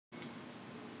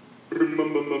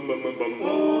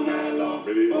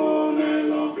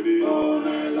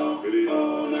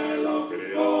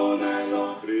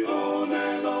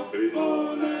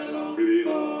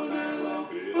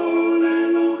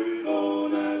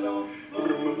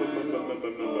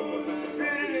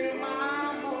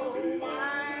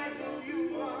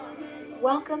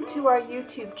Welcome to our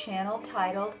YouTube channel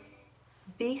titled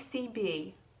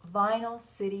VCB, Vinyl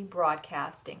City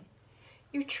Broadcasting,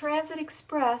 your transit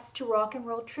express to rock and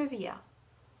roll trivia.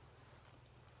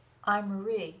 I'm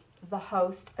Marie, the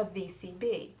host of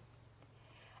VCB.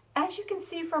 As you can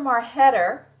see from our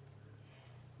header,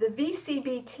 the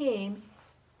VCB team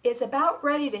is about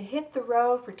ready to hit the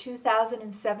road for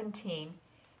 2017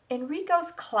 in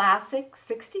Rico's classic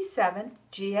 67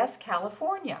 GS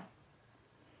California.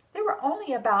 There were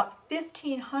only about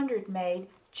 1,500 made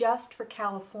just for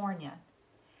California,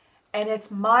 and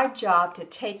it's my job to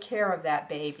take care of that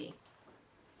baby.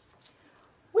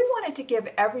 We wanted to give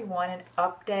everyone an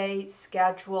update,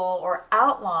 schedule, or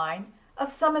outline of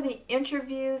some of the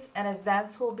interviews and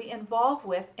events we'll be involved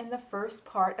with in the first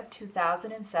part of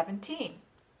 2017.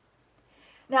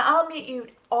 Now, I'll meet you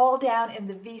all down in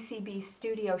the VCB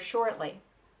studio shortly.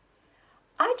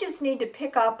 I just need to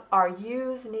pick up our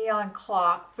used neon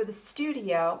clock for the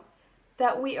studio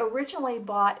that we originally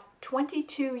bought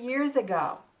 22 years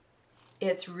ago.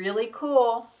 It's really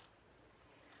cool.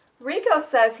 Rico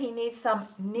says he needs some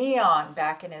neon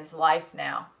back in his life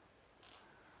now.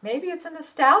 Maybe it's a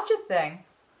nostalgia thing.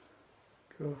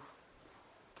 Cool.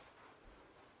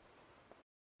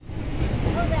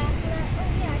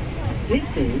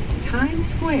 This is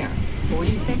Times Square,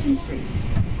 42nd Street.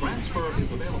 Transfer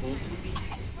is available to the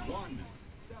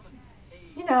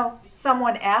 178. You know,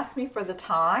 someone asked me for the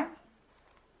time.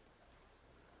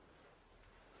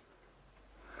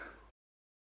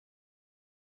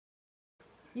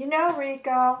 You know,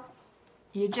 Rico,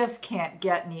 you just can't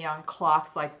get neon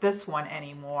clocks like this one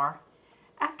anymore.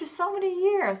 After so many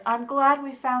years, I'm glad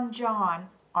we found John,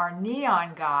 our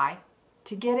neon guy,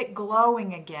 to get it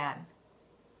glowing again.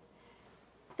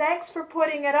 Thanks for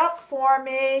putting it up for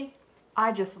me.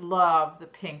 I just love the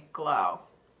pink glow.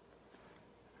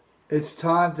 It's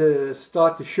time to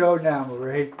start the show now,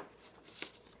 Marie.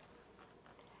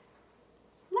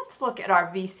 Let's look at our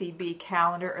VCB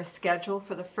calendar or schedule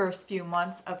for the first few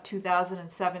months of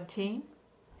 2017.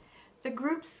 The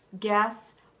group's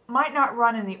guests might not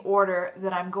run in the order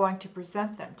that I'm going to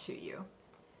present them to you.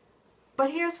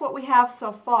 But here's what we have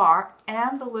so far,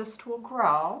 and the list will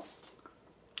grow.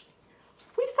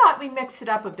 We thought we'd mix it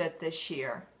up a bit this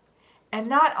year, and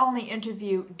not only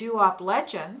interview doo-wop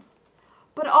legends,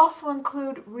 but also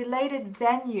include related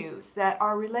venues that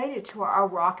are related to our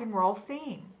rock and roll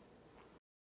theme.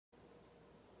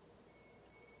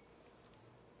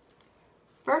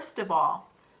 First of all,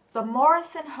 the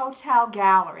Morrison Hotel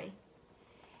Gallery.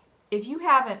 If you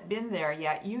haven't been there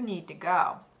yet, you need to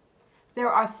go. There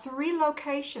are 3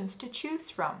 locations to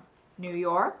choose from: New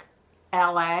York,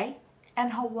 LA,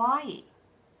 and Hawaii.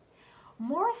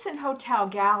 Morrison Hotel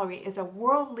Gallery is a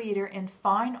world leader in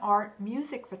fine art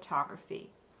music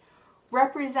photography,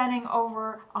 representing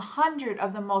over 100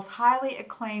 of the most highly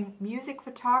acclaimed music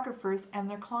photographers and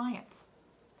their clients.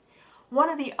 One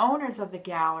of the owners of the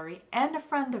gallery and a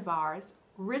friend of ours,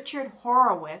 Richard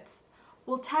Horowitz,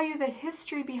 will tell you the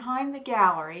history behind the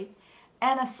gallery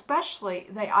and especially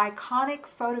the iconic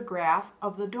photograph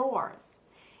of the Doors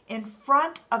in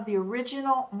front of the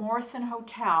original Morrison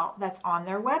Hotel that's on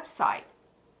their website.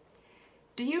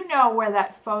 Do you know where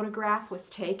that photograph was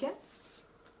taken?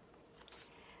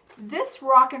 This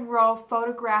rock and roll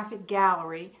photographic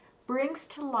gallery brings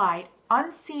to light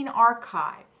unseen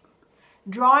archives,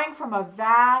 drawing from a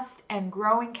vast and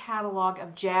growing catalog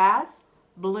of jazz,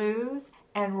 blues,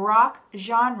 and rock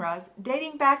genres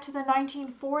dating back to the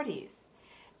 1940s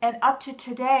and up to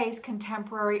today's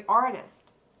contemporary artists.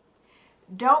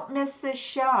 Don't miss this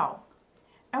show.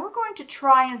 And we're going to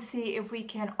try and see if we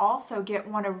can also get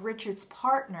one of Richard's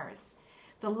partners,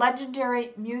 the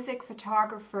legendary music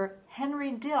photographer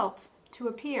Henry Diltz, to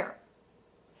appear.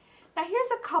 Now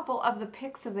here's a couple of the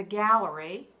pics of the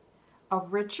gallery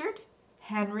of Richard,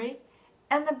 Henry,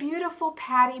 and the beautiful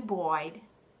Patty Boyd.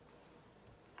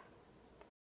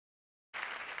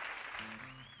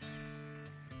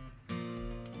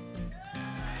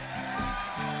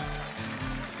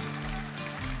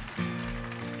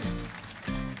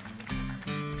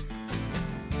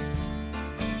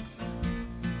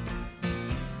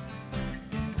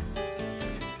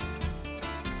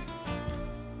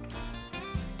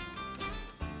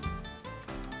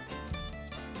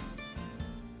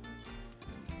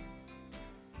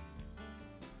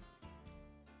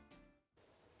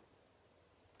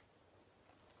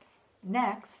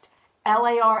 Next,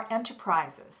 LAR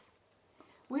Enterprises.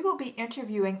 We will be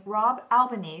interviewing Rob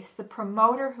Albanese, the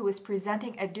promoter who is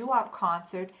presenting a doo-wop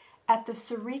concert at the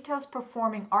Cerritos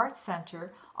Performing Arts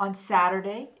Center on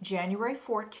Saturday, January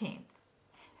 14th.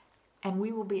 And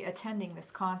we will be attending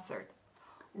this concert.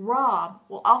 Rob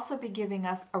will also be giving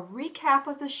us a recap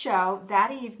of the show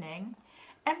that evening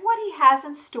and what he has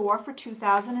in store for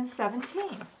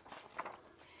 2017.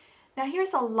 Now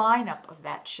here's a lineup of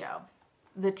that show.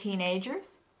 The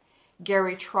Teenagers,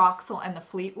 Gary Troxell and the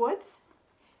Fleetwoods,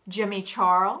 Jimmy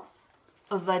Charles,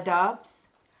 The Dubs,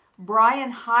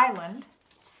 Brian Hyland,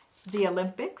 the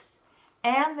Olympics,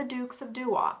 and the Dukes of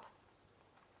Doo-Wop.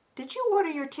 Did you order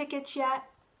your tickets yet?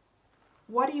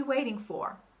 What are you waiting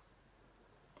for?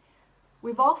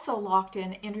 We've also locked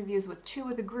in interviews with two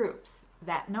of the groups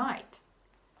that night,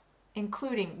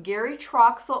 including Gary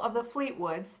Troxell of the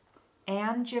Fleetwoods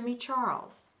and Jimmy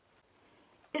Charles.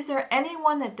 Is there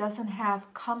anyone that doesn't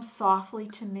have Come Softly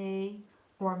to Me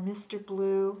or Mr.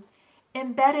 Blue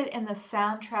embedded in the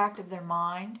soundtrack of their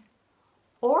mind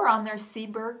or on their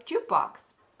Seaberg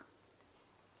jukebox?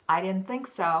 I didn't think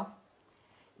so.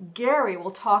 Gary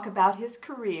will talk about his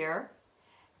career,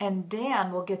 and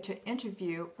Dan will get to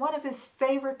interview one of his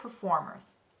favorite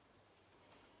performers.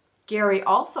 Gary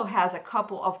also has a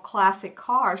couple of classic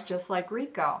cars just like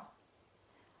Rico.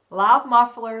 Loud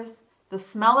mufflers, the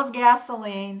smell of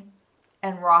gasoline,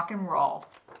 and rock and roll.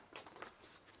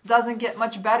 Doesn't get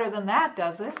much better than that,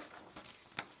 does it?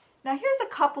 Now here's a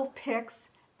couple pics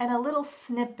and a little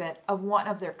snippet of one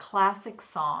of their classic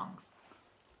songs.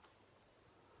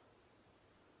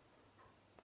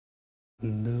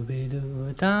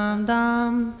 Dooby-doo dum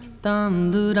dum,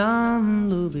 dum doo dum,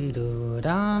 dooby-doo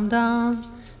dum dum,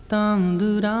 dum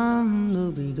doo dum,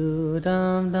 dooby-doo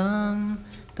dum dum,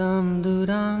 dum doo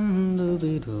dum,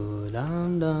 dooby-doo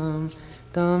dum dum,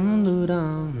 dum doo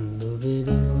dum,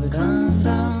 dooby-doo dum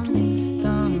dum,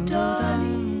 dum doo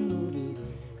dum,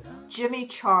 dooby-doo. Jimmy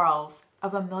Charles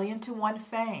of A Million to One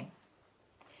fame.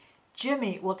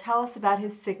 Jimmy will tell us about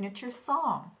his signature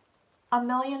song, A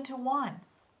Million to One,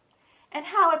 and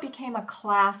how it became a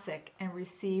classic and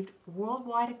received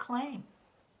worldwide acclaim.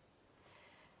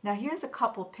 Now here's a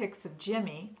couple pics of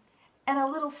Jimmy and a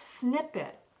little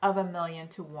snippet of A Million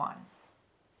to One.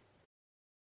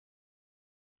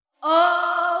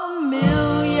 A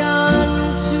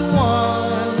million to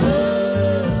one,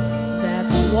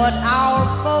 that's what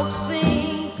our folks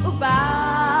think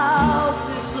about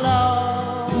this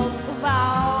love of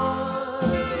ours.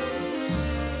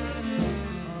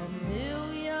 A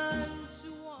million to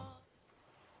one.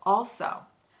 Also,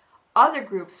 other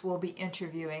groups we'll be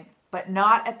interviewing, but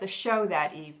not at the show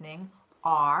that evening,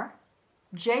 are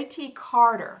J.T.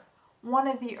 Carter, one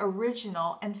of the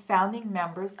original and founding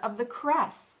members of the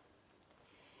Cress.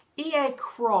 E.A.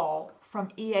 Kroll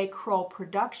from E.A. Kroll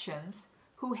Productions,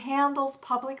 who handles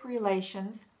public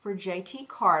relations for J.T.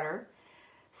 Carter,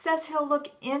 says he'll look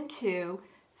into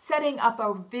setting up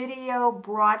a video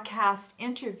broadcast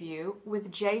interview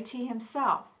with J.T.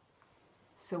 himself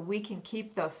so we can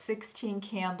keep those 16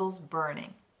 candles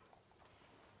burning.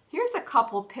 Here's a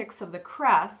couple pics of the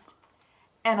crest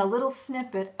and a little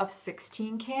snippet of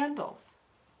 16 candles.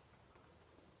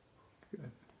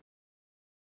 Good.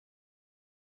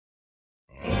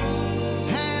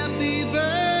 Happy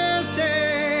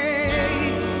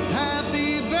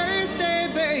birthday,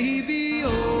 baby,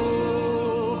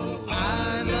 oh,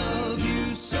 I love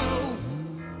you so,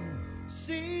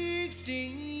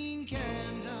 16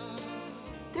 candles.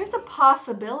 There's a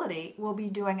possibility we'll be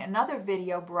doing another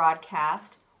video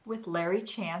broadcast with Larry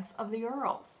Chance of the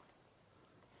Earls.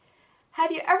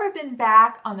 Have you ever been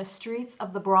back on the streets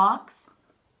of the Bronx?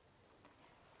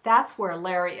 That's where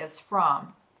Larry is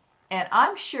from, and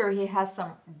I'm sure he has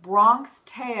some Bronx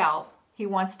tales he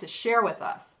wants to share with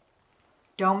us.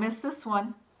 Don't miss this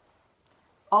one.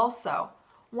 Also,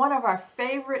 one of our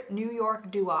favorite New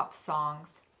York doo-wop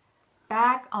songs,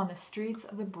 Back on the Streets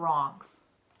of the Bronx,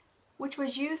 which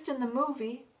was used in the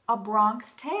movie A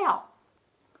Bronx Tale.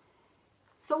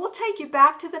 So we'll take you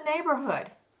back to the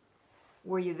neighborhood.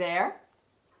 Were you there?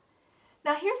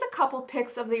 Now here's a couple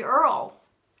pics of the Earls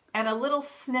and a little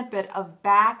snippet of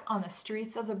Back on the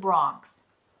Streets of the Bronx.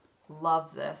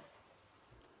 Love this.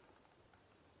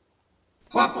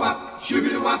 Wop wop,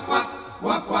 shooby wop wop,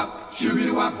 wop wop,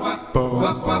 shooby wop wop,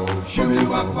 wop wop, shooby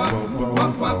wop wop,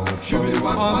 wop wop, shooby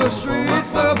wop wop. On the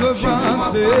streets of the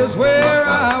Bronx is where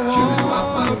I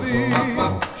wanna be.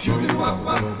 Shooby wop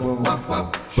wop, wop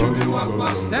wop, shooby wop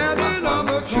wop. Standing on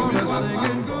the corner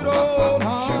singing good old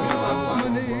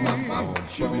harmony.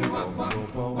 Shooby wop wop,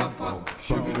 wop wop,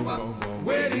 shooby wop,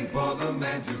 waiting for the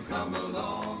man and to come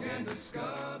along and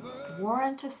discover.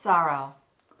 Warren Tesoro.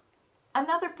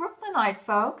 Another Brooklynite,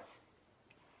 folks.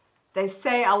 They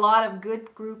say a lot of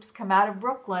good groups come out of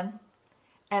Brooklyn,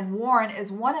 and Warren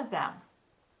is one of them.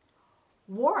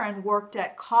 Warren worked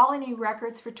at Colony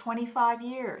Records for 25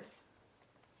 years.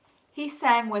 He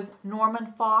sang with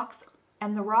Norman Fox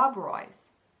and the Rob Roys,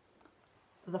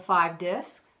 the Five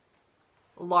Discs,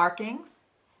 Larkings,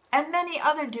 and many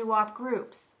other doo-wop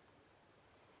groups.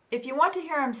 If you want to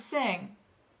hear him sing,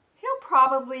 he'll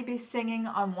probably be singing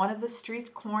on one of the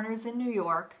street corners in New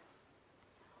York.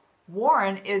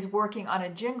 Warren is working on a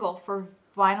jingle for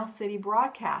Vinyl City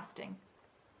Broadcasting.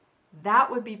 That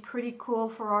would be pretty cool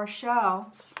for our show.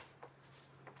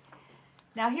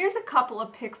 Now here's a couple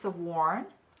of pics of Warren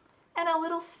and a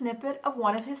little snippet of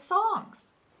one of his songs.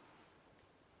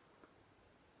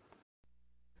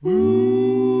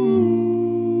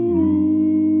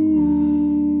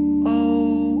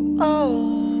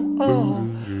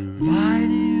 Why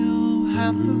do you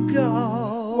have to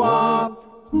go?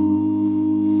 Wop.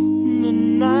 The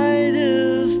night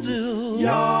is still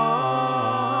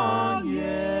young,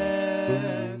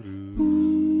 yeah.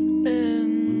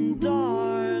 And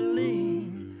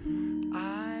darling,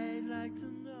 I'd like to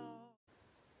know.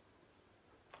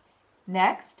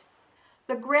 Next,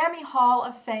 the Grammy Hall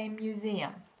of Fame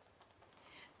Museum.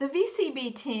 The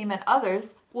VCB team and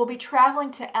others will be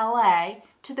traveling to LA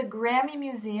to the Grammy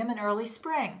Museum in early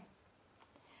spring.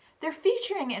 They're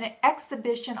featuring an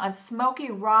exhibition on Smokey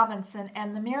Robinson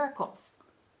and the Miracles.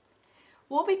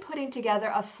 We'll be putting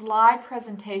together a slide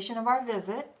presentation of our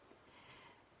visit,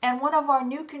 and one of our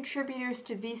new contributors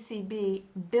to VCB,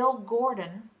 Bill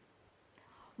Gordon,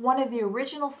 one of the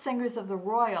original singers of the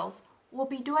Royals, will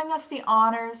be doing us the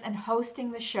honors and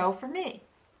hosting the show for me.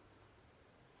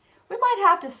 We might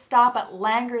have to stop at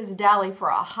Langer's Deli for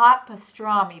a hot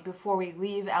pastrami before we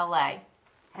leave LA.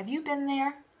 Have you been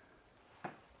there?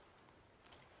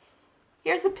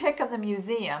 Here's a pic of the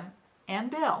museum and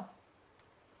Bill.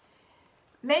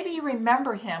 Maybe you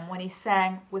remember him when he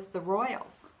sang with the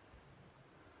Royals.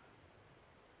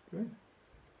 Good.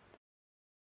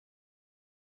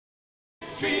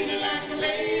 Treat her like a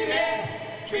lady.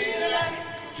 Treat her like a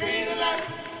lady.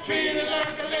 Treat her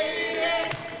like a lady.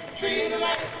 Treat her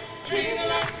like a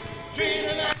lady. Treat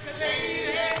her like a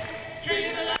lady.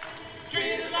 Treat her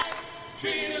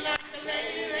like a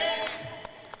lady.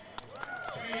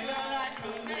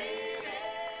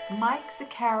 Mike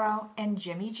Zuccaro and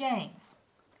Jimmy James.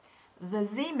 The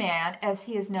Z-Man, as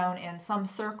he is known in some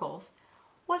circles,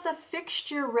 was a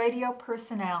fixture radio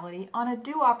personality on a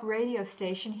doo-wop radio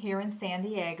station here in San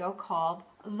Diego called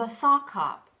The Sock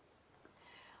Hop.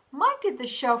 Mike did the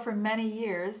show for many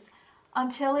years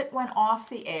until it went off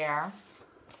the air.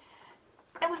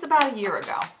 It was about a year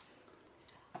ago.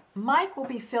 Mike will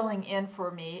be filling in for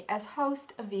me as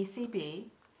host of VCB,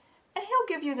 and he'll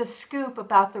give you the scoop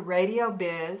about the radio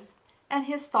biz and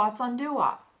his thoughts on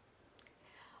doo-wop.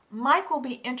 Mike will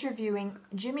be interviewing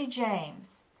Jimmy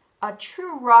James, a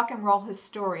true rock and roll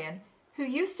historian who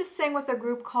used to sing with a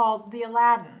group called the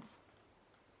Aladdins.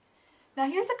 Now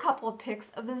here's a couple of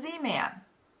pics of the Z-Man.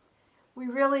 We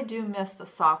really do miss the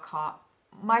Sock Hop.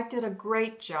 Mike did a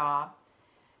great job,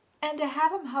 and to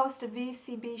have him host a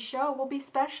VCB show will be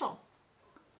special.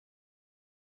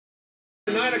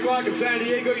 9 o'clock in San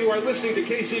Diego, you are listening to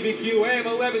KCBQ AM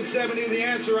 1170. The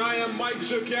Answer. I am Mike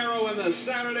Zuccaro, and the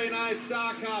Saturday Night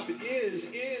Sock Hop is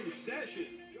in session.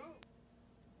 Go.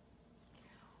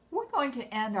 We're going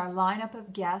to end our lineup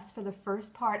of guests for the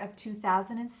first part of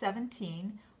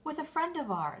 2017 with a friend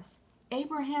of ours,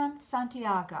 Abraham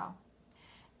Santiago.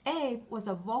 Abe was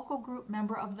a vocal group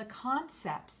member of the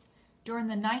Concepts during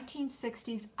the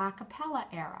 1960s a cappella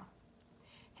era.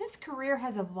 His career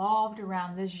has evolved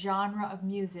around this genre of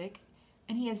music,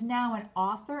 and he is now an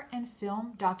author and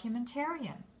film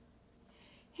documentarian.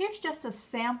 Here's just a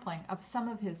sampling of some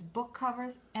of his book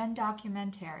covers and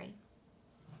documentary.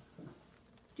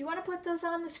 Do you want to put those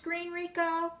on the screen,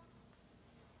 Rico?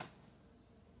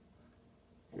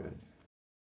 Good.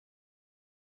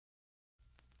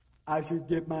 I should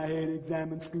get my head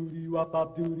examined, scooty wop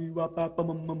up, doody wop up, I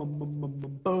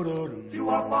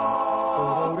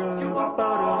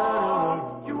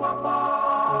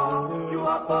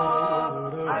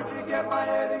should get my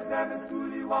head examined,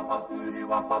 scooty wop up, doody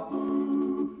wop up,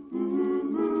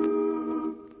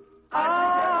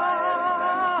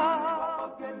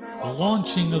 The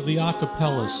launching of the a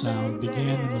cappella sound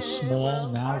began in a small,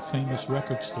 now famous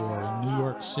record store in New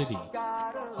York City,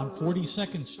 on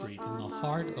 42nd Street in the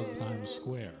heart of Times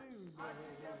Square.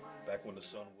 Back when the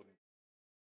sun wouldn't.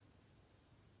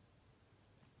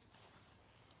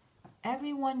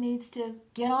 everyone needs to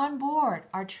get on board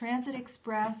our Transit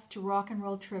Express to Rock and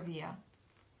Roll Trivia.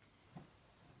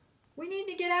 We need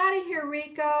to get out of here,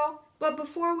 Rico. But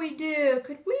before we do,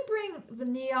 could we bring the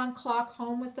neon clock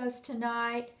home with us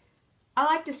tonight? I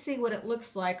like to see what it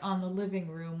looks like on the living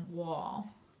room wall.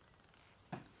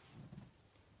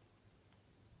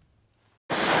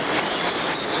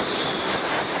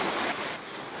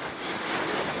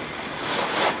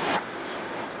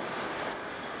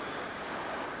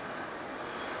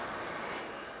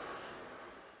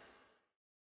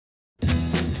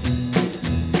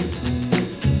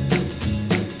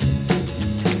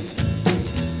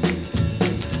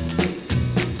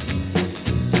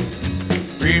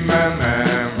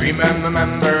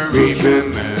 Remember,